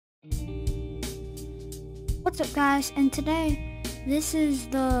What's up guys, and today this is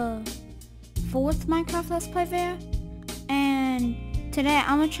the 4th Minecraft Let's Play video, and today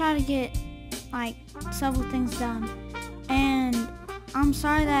I'm gonna try to get like several things done. And I'm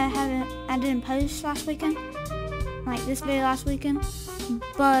sorry that I didn't post last weekend, like this video last weekend,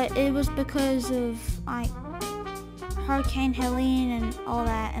 but it was because of like Hurricane Helene and all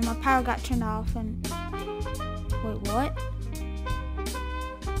that, and my power got turned off. And wait, what?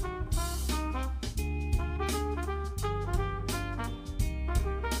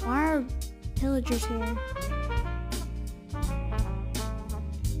 Why are pillagers here?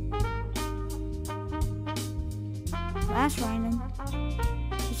 That's random.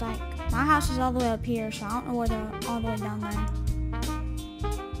 It's like, my house is all the way up here, so I don't know where they're all the way down there.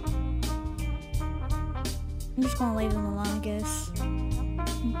 I'm just gonna leave them alone, I guess.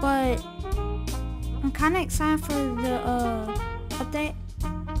 But I'm kinda excited for the update,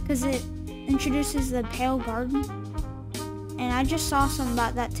 because it introduces the Pale Garden. And I just saw something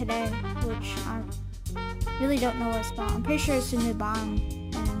about that today, which I really don't know what it's about. I'm pretty sure it's a new biome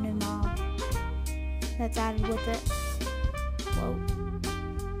and a new mob that's added with it. Whoa.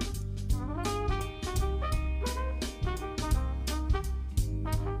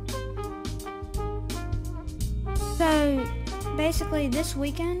 So, basically this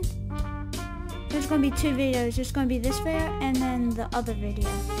weekend, there's going to be 2 videos. There's going to be this video and then the other video.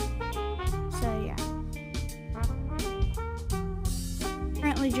 So, yeah.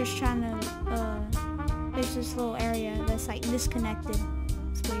 Currently just trying to fix this little area that's like disconnected.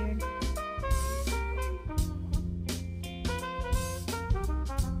 It's weird.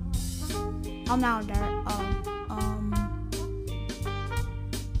 I'm out of dirt.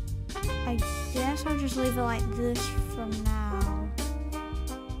 I guess I'll just leave it like this from now.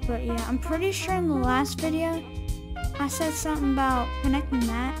 But yeah, I'm pretty sure in the last video I said something about connecting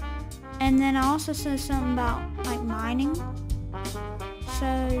that, and then I also said something about like mining.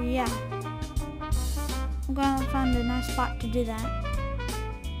 So yeah, I'm gonna find a nice spot to do that.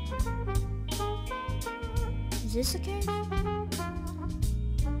 Is this a cave?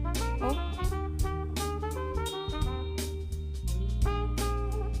 Oh.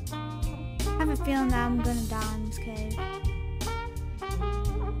 I have a feeling that I'm gonna die in this cave.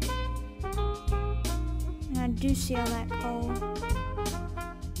 And I do see all that coal.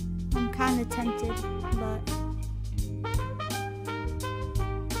 I'm kinda tempted, but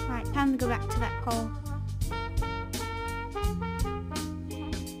time to go back to that coal.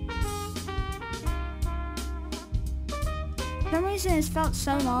 For some reason it's felt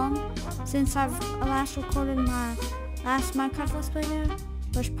so long since I've last recorded my last Minecraft Let's Play video,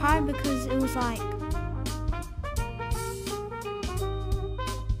 which is probably because it was like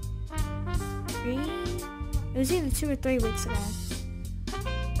 3? It was either 2 or 3 weeks ago.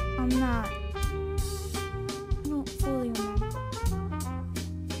 I don't fully remember.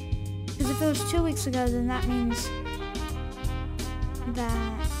 If it was 2 weeks ago, then that means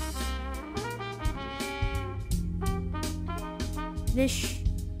that this,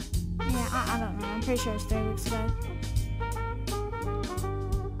 I don't know, I'm pretty sure it's 3 weeks ago.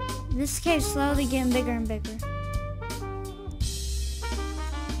 This cave's slowly getting bigger and bigger.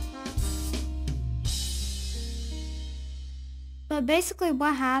 But basically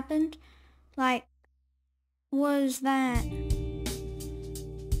what happened, like, was that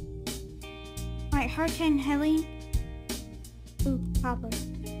Hurricane Helene. Ooh, copper.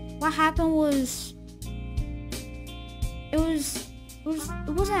 What happened was it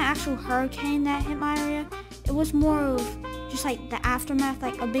wasn't an actual hurricane that hit my area. It was more of just like the aftermath,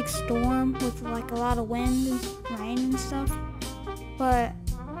 like a big storm with like a lot of wind and rain and stuff. But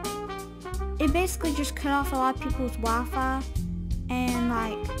it basically just cut off a lot of people's Wi-Fi, and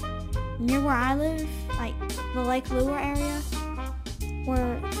like near where I live, like the Lake Lure area,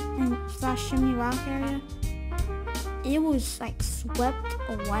 in / Chimney Rock area, it was like swept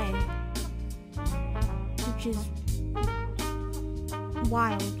away, which is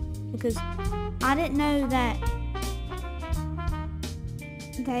wild, because I didn't know that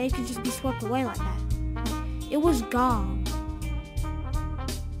it could just be swept away like that. Like, it was gone.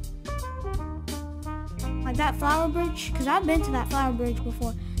 Like that flower bridge, because I've been to that flower bridge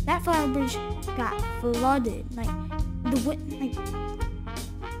before. That flower bridge got flooded. Like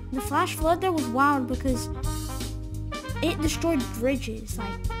the flash flood there was wild because it destroyed bridges.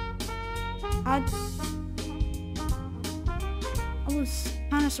 Like, I was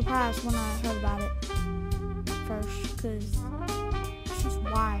kind of surprised when I heard about it first, because it's just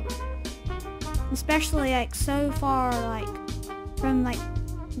wild. Especially like so far like from like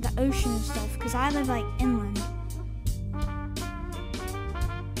the ocean and stuff, because I live like inland.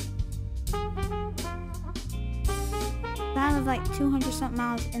 live like 200 something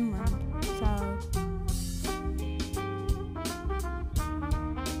miles inland, so.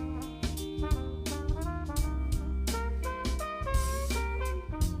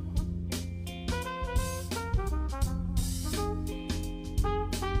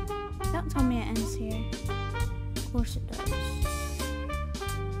 Don't tell me it ends here. Of course it does.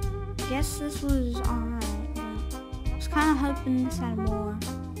 Guess this was alright. I was kind of hoping this had more.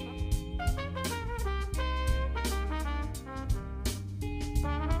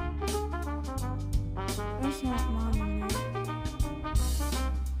 Where's that monument?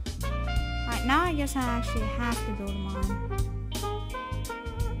 Alright, now I guess I actually have to build a mine.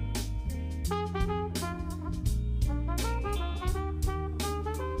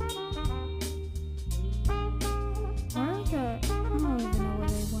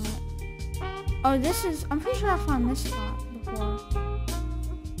 Oh, this is, I'm pretty sure I found this spot before.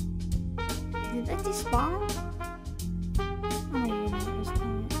 Did that despawn? I don't even know at this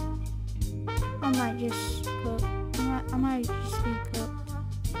point. I might just cook. I might just be cooked.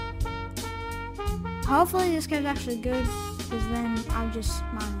 Hopefully this cave's actually good, because then I'll just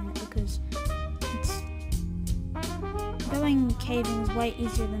mine it, because it's, going caving is way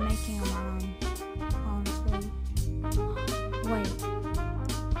easier than making a mine, honestly. Wait.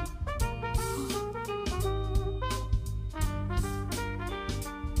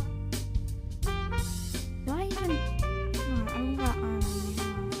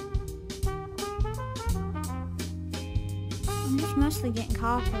 Mostly getting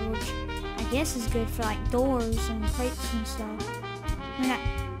copper, which I guess is good for like doors and crates and stuff. I mean, not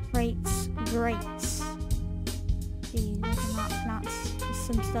crates, grates. See, I cannot pronounce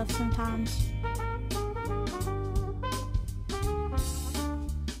some stuff sometimes.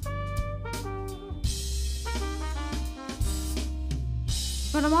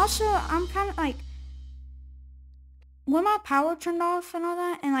 But I'm kind of like, when my power turned off and all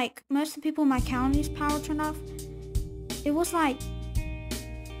that, and like most of the people in my county's power turned off, it was like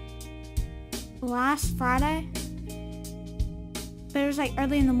last Friday, but it was like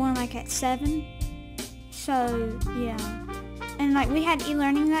early in the morning, like at 7. So yeah, and like we had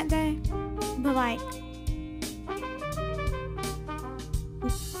e-learning that day, but like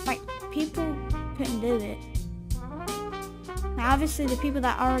people couldn't do it. Like obviously the people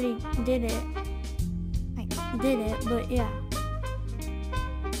that already did it, like did it, but yeah,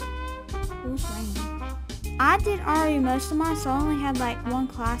 it was raining. I did already most of mine, so I only had like one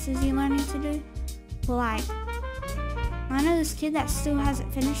class's e-learning to do. But like, I know this kid that still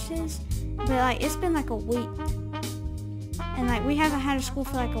hasn't finished his, but like it's been like a week. And like we haven't had a school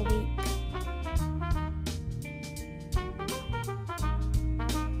for like a week.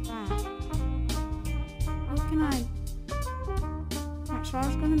 Wow. What can I? Alright, so I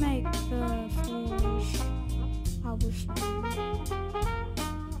was gonna make the floors cobblestone.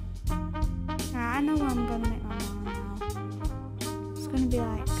 I know where I'm gonna make my mine now. It's gonna be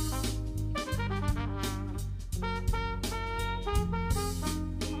like,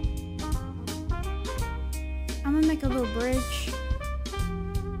 I'm gonna make a little bridge,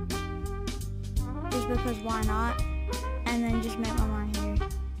 just because why not, and then just make my mine here.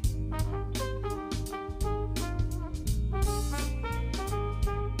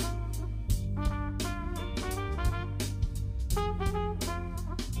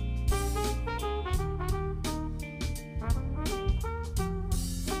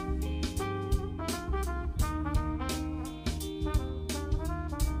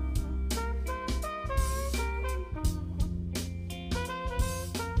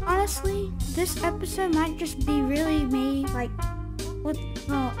 Honestly, this episode might just be really me, like, with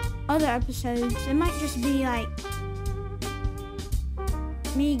the other episodes, it might just be, like,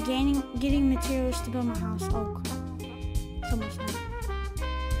 me getting materials to build my house. Oh, crap. It's almost done.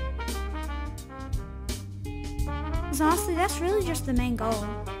 Because honestly, that's really just the main goal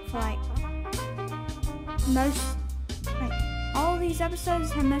for, like, most, like, all these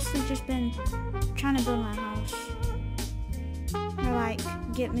episodes have mostly just been trying to build my house. Or, like,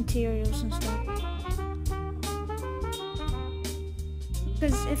 get materials and stuff.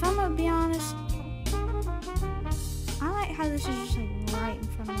 Because if I'm gonna be honest, I like how this is just like right in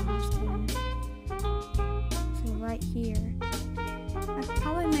front of my house too. So right here. I'd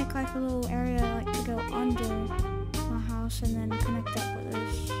probably make like a little area like to go under my house and then connect up with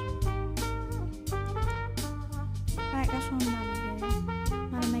this. Alright, that's what I'm about to do. I'm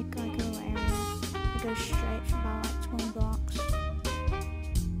gonna make like a little area that goes straight for about like 20 blocks.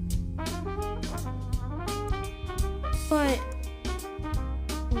 But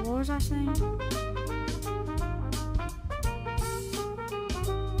what was I saying?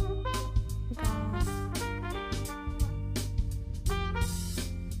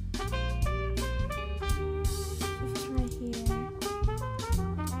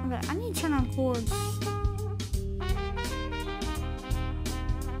 cords.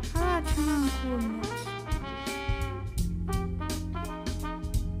 How do I turn on coordinates?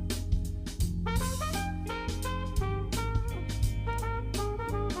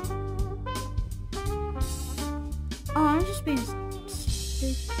 Oh, I'm just being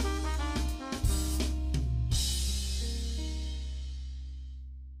stupid.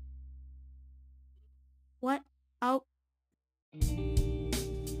 What? Oh.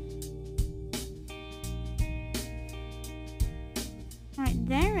 Alright,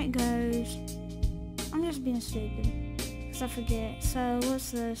 there it goes. I'm just being stupid. Because I forget. So,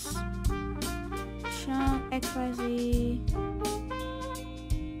 what's this? Chunk, XYZ.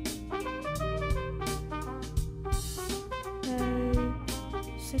 So,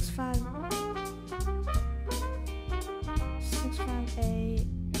 658,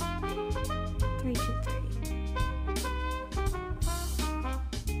 323.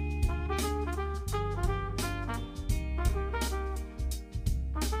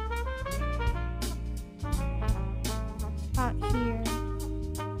 Out here.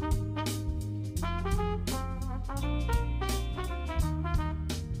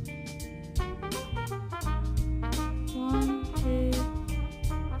 One, two,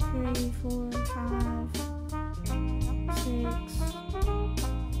 three, four, five, 6,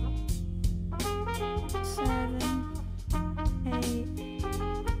 7, 8,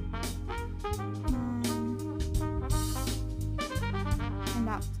 9, and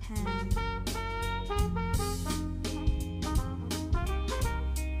about 10.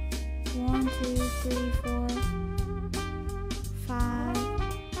 One, two, three, four, 5,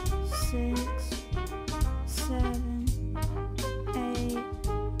 6, 7, 8,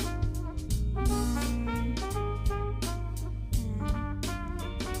 9, 10.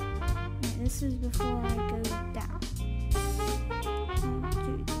 This is before I go down. 1,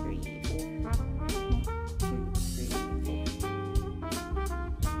 2, 3, 4. 1, 2, 3, 4.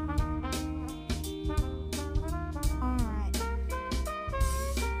 Alright.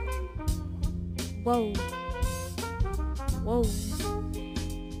 Whoa. Whoa.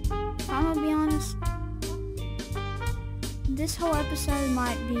 I'm gonna be honest. This whole episode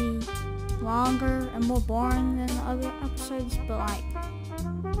might be longer and more boring than the other episodes, but like,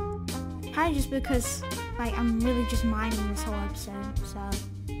 probably just because like I'm really just minding this whole episode, so.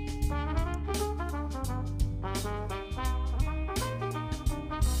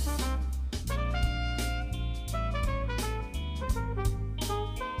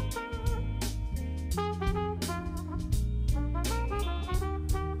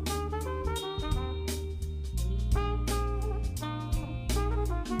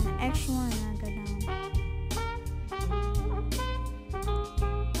 Extra one and I go down.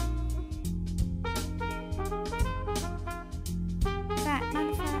 Matter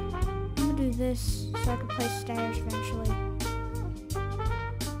of fact, I'm gonna do this so I can place stairs eventually.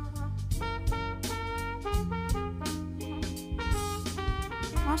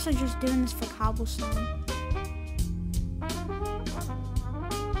 I'm also just doing this for cobblestone.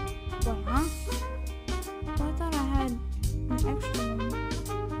 Wait, huh? Well, I thought I had an extra one.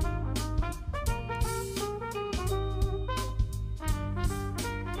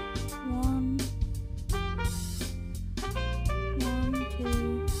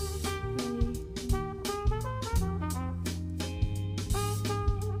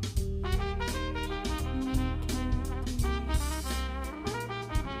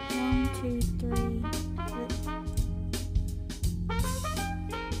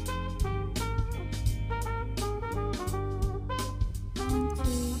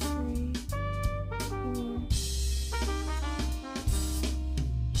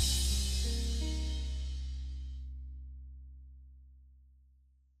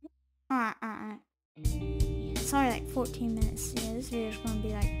 Alright. It's already like 14 minutes. Yeah, this video is gonna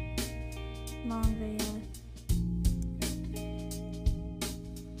be like long video.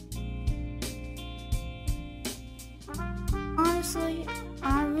 Honestly,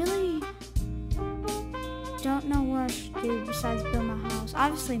 I really don't know what I should do besides build my house.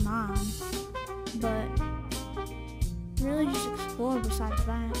 Obviously mine, but really just explore besides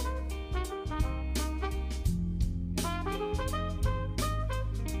that.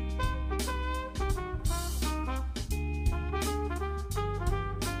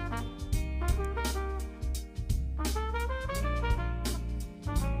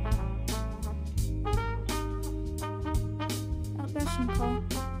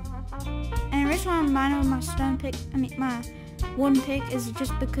 And the reason why I'm mining with my stone pick, my wooden pick, is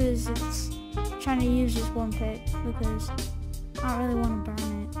just because it's trying to use this one pick because I don't really want to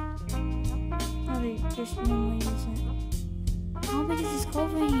burn it. Probably just normally use it. How big is this coal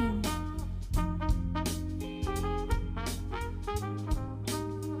vein?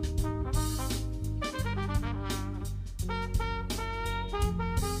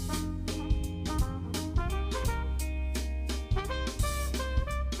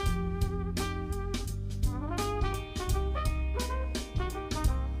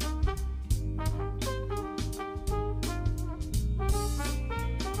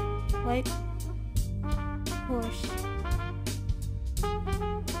 earthquake. Of course.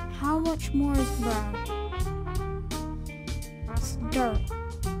 How much more is there? It's dirt.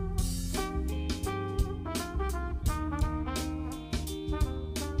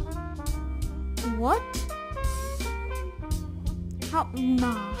 What?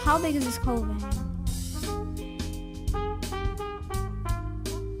 How big is this coal vein?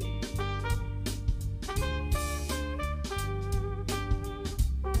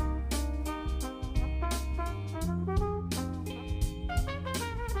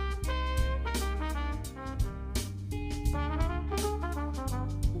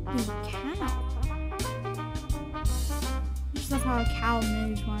 Cow. I just love how a cow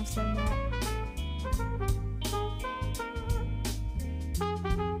moves when I said that.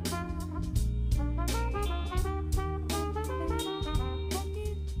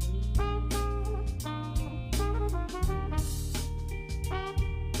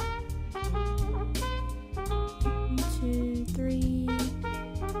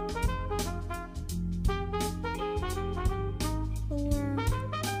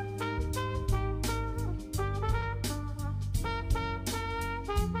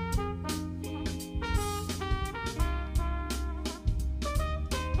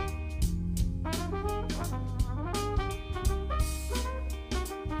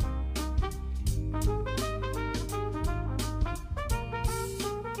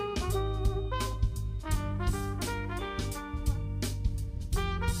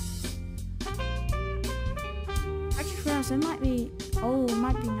 It might be, it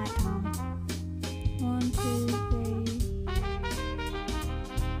might be nighttime. 1, 2,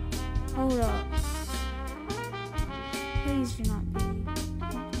 3. Hold up. Please do not be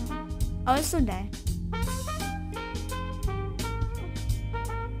nighttime. Oh, it's still day.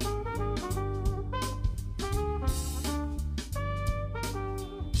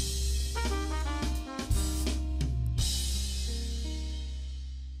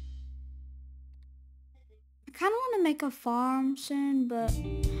 I kind of want to make a farm soon, but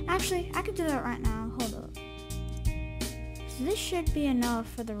actually I could do that right now. Hold up. So this should be enough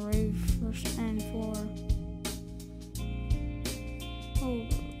for the roof and for. Hold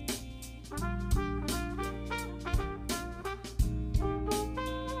up.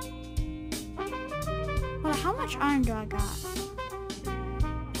 Well, how much iron do I got?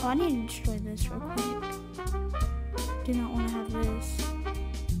 Oh, I need to destroy this real quick. Do not want to have this.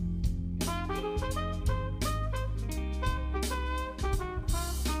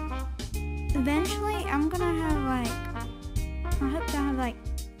 Eventually, I'm gonna have I hope to have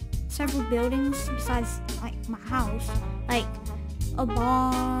several buildings besides my house, like a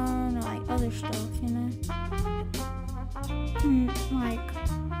barn or other stuff, you know, like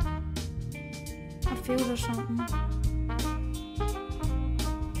a field or something.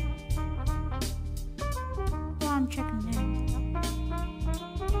 Well, I'm checking in.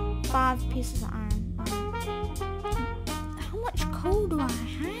 5 pieces of iron. How much coal do I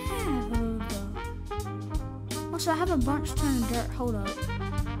have? Also, I have a bunch ton of dirt. Hold up.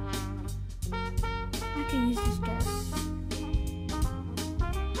 I can use this dirt.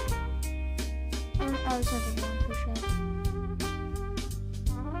 Oh, it's over here for sure.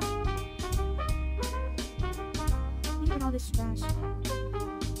 Look at all this grass.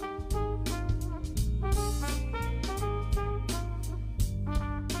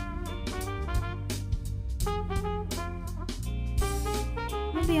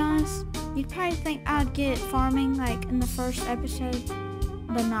 I'll be honest. You'd probably think I'd get farming in the first episode,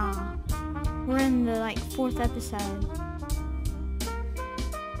 but nah. We're in the 4th episode.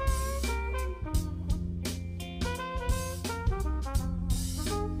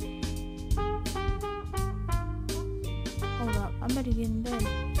 Hold up, I better get in bed.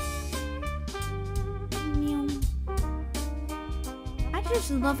 I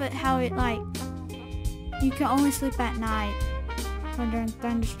just love it how it you can only sleep at night. During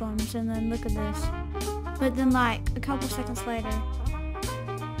thunderstorms, and then look at this. But then a couple seconds later,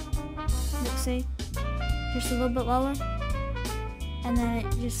 look, see? Just a little bit lower. And then it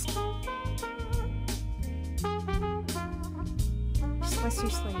just lets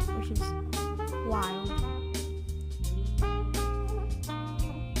you sleep, which is wild.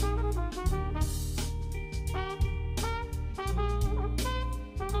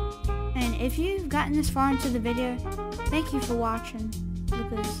 And if you've gotten this far into the video, thank you for watching,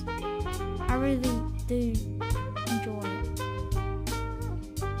 because I really do enjoy it.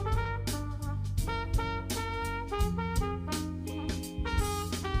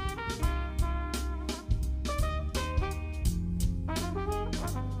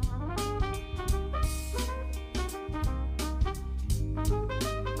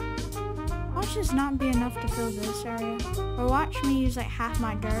 should just not be enough to fill this area. Or watch me use like half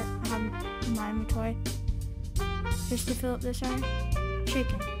my dirt I have in my inventory just to fill up this area.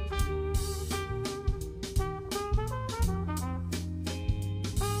 Chicken.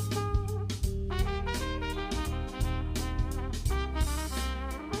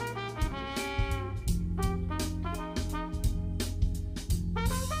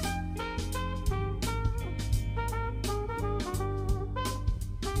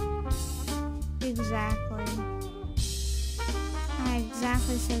 Exactly. I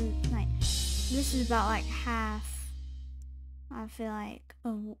exactly said, like, this is about like half, I feel like,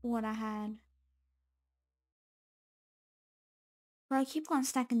 of what I had. Bro, I keep on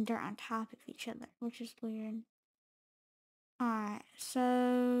stacking dirt on top of each other, which is weird. Alright,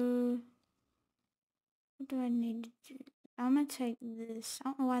 so what do I need to do? I'm gonna take this. I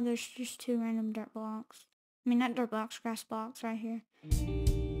don't know why there's just 2 random dirt blocks. I mean, not dirt blocks, grass blocks right here.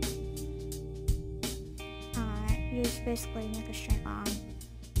 You just basically make a straight line.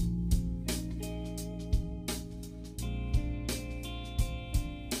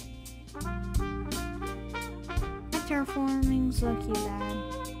 My terraforming's low-key bad.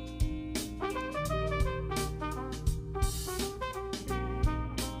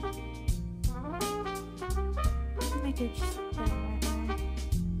 I could just put it right there.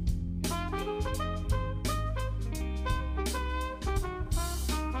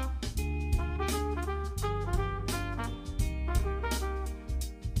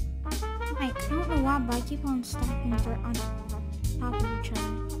 I don't know why, but I keep on stacking dirt on top of each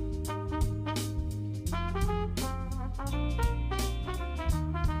other.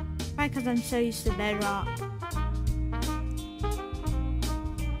 Probably because I'm so used to bedrock.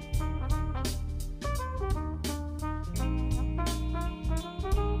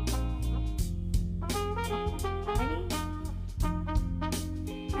 Ready?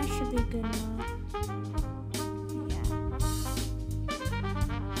 That should be good enough.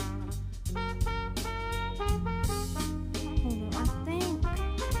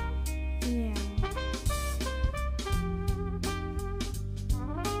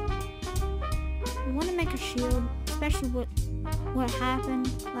 Shield, especially what happened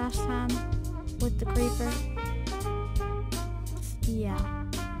last time with the creeper. Yeah.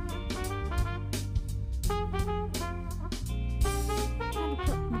 I'm trying to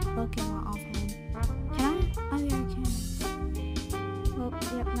put my bucket on offhand. Can I? Oh yeah, I can. Oh,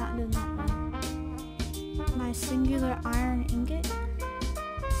 yep, not doing that though. My singular iron ingot.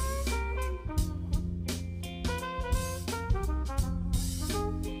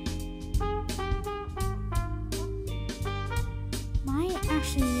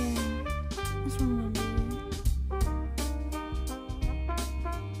 Actually, yeah, that's what I'm gonna do.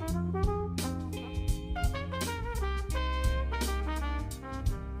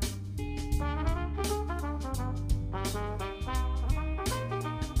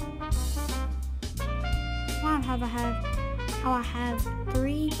 Wow, how I have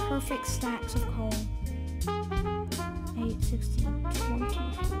 3 perfect stacks of coal. 8, 16,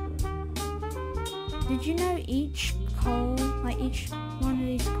 24. Did you know each coal, like each one of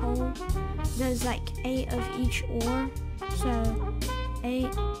these coal, there's like 8 of each ore, so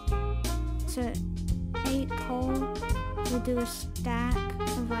 8 coal will do a stack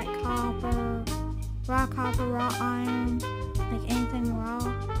of like copper, raw iron, like anything raw.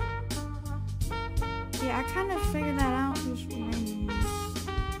 Yeah, I kind of figured that out just randomly,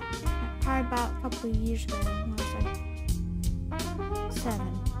 probably about a couple of years ago when I was like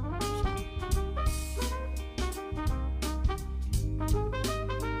 7.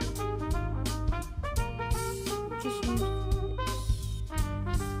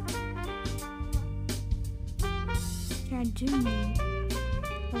 I do need.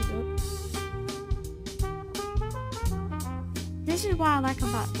 Hold up. This is what I like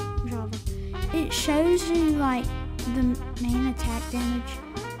about Java. It shows you like the main attack damage,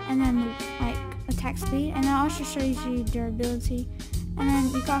 and then like attack speed, and it also shows you durability, and then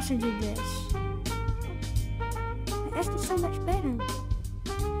you can also do this. That's just so much better.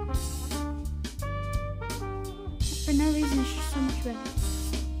 For no reason, it's just so much better.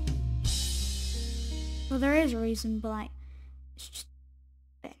 Well, there is a reason, but like, it's just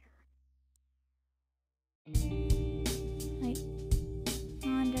better. Like,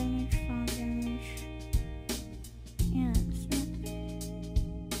 fine damage. Yeah,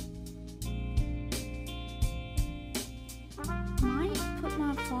 might put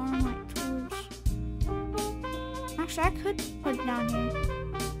my farm like towards. Actually, I could put it down here.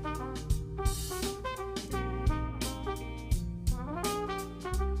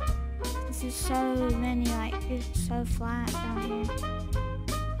 So many, like, it's so flat down here.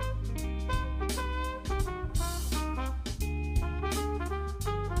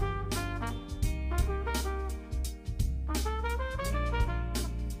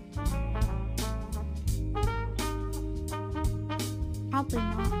 Probably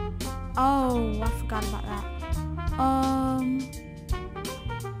not. Oh, I forgot about that.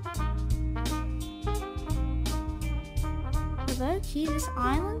 Low key, this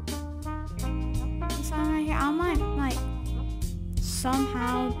island? This island right here, I might, like,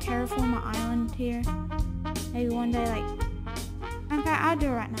 somehow terraform my island here. Maybe one day, like, in fact, I'll do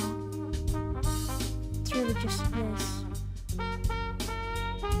it right now. It's really just this.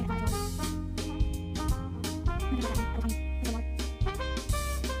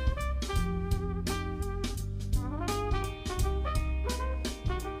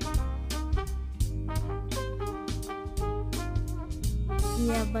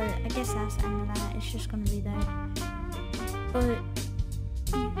 Yeah, but I guess that's the end of that. It's just gonna be there. But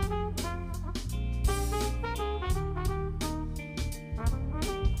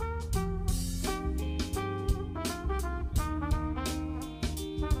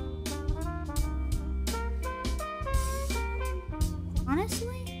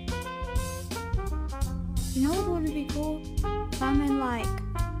honestly, you know what would be cool? If I'm in like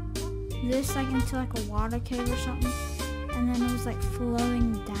this, like into like a water cave or something, and then it was like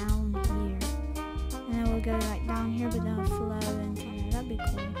flowing down here, and then it would go like down here, but then it would flow into there. That'd be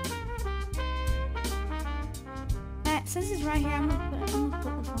cool. Since it's right here, I'm gonna put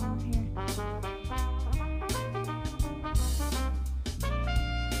the phone here.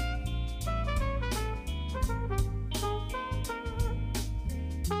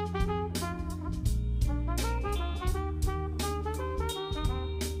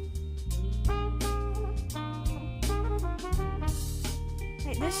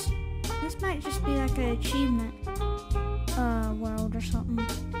 This might just be like an achievement world or something,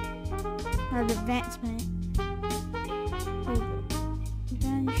 or an advancement.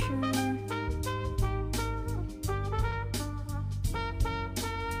 Adventure.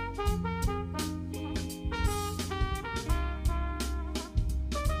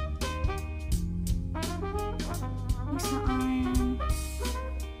 What's the iron?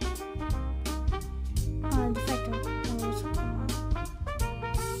 Defective.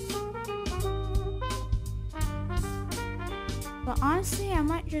 But honestly, I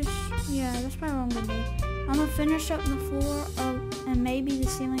might just, yeah, that's probably what I'm gonna do. I'm gonna finish up the floor and maybe the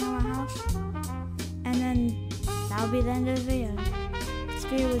ceiling of my house, and then that'll be the end of the video. This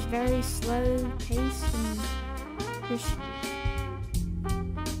video was very slow paced and just,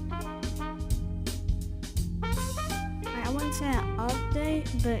 I wouldn't say an update,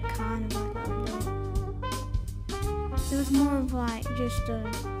 but kind of like an update. It was more of like just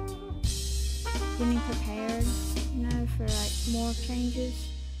getting prepared, you know, for like more changes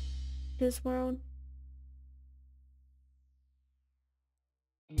to this world.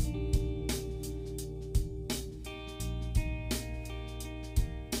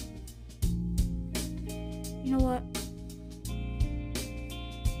 You know what?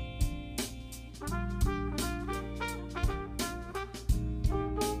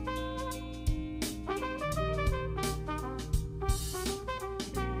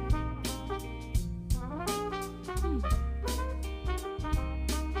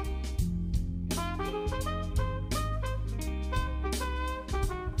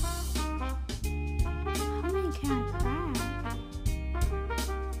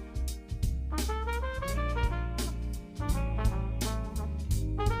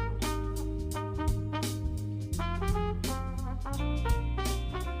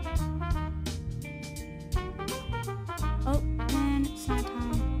 Oh, and it's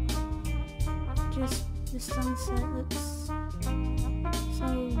nighttime. Just the sunset looks so.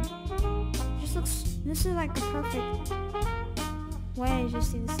 Just looks. This is like the perfect way to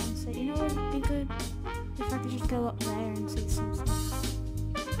just see the sunset. You know what would be good? If I could just go up there and see the sunset.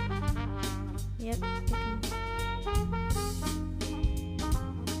 Yep.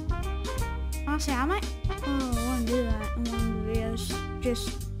 Honestly, I might. Oh, I want to do that in one of the videos. Just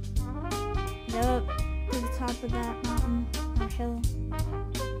go up to the top of that mountain or hill.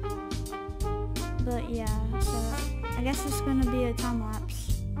 But yeah, so I guess it's gonna be a time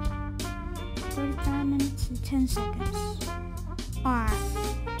lapse. 35 minutes and 10 seconds. Alright,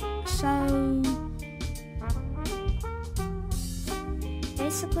 so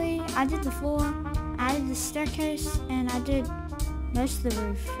basically I did the floor, I did the staircase, and I did most of the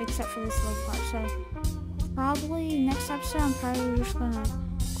roof except for this little part. So probably next episode I'm probably just gonna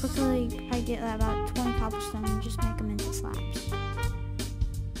quickly probably get like about 20 cobblestone and just make them into slabs.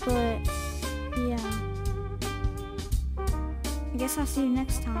 But yeah, I guess I'll see you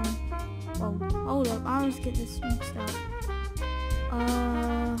next time. Whoa, hold up, I always get this mixed up.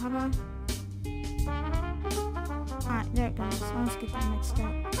 How about? Alright, there it goes. I always get that mixed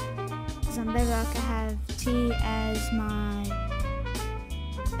up. Because on Bedrock I have T as my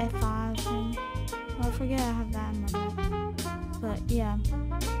F5 thing. Well, I forget I have that in my book. But yeah,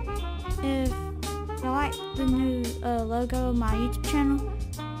 if you like the new logo of my YouTube channel,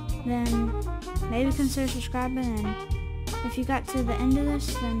 then maybe consider subscribing, and if you got to the end of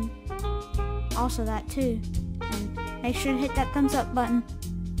this, then also that too. And make sure to hit that thumbs up button.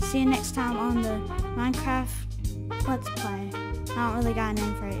 See you next time on the Minecraft Let's Play. I don't really got a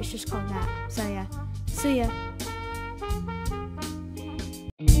name for it, it's just called that. So yeah, see ya.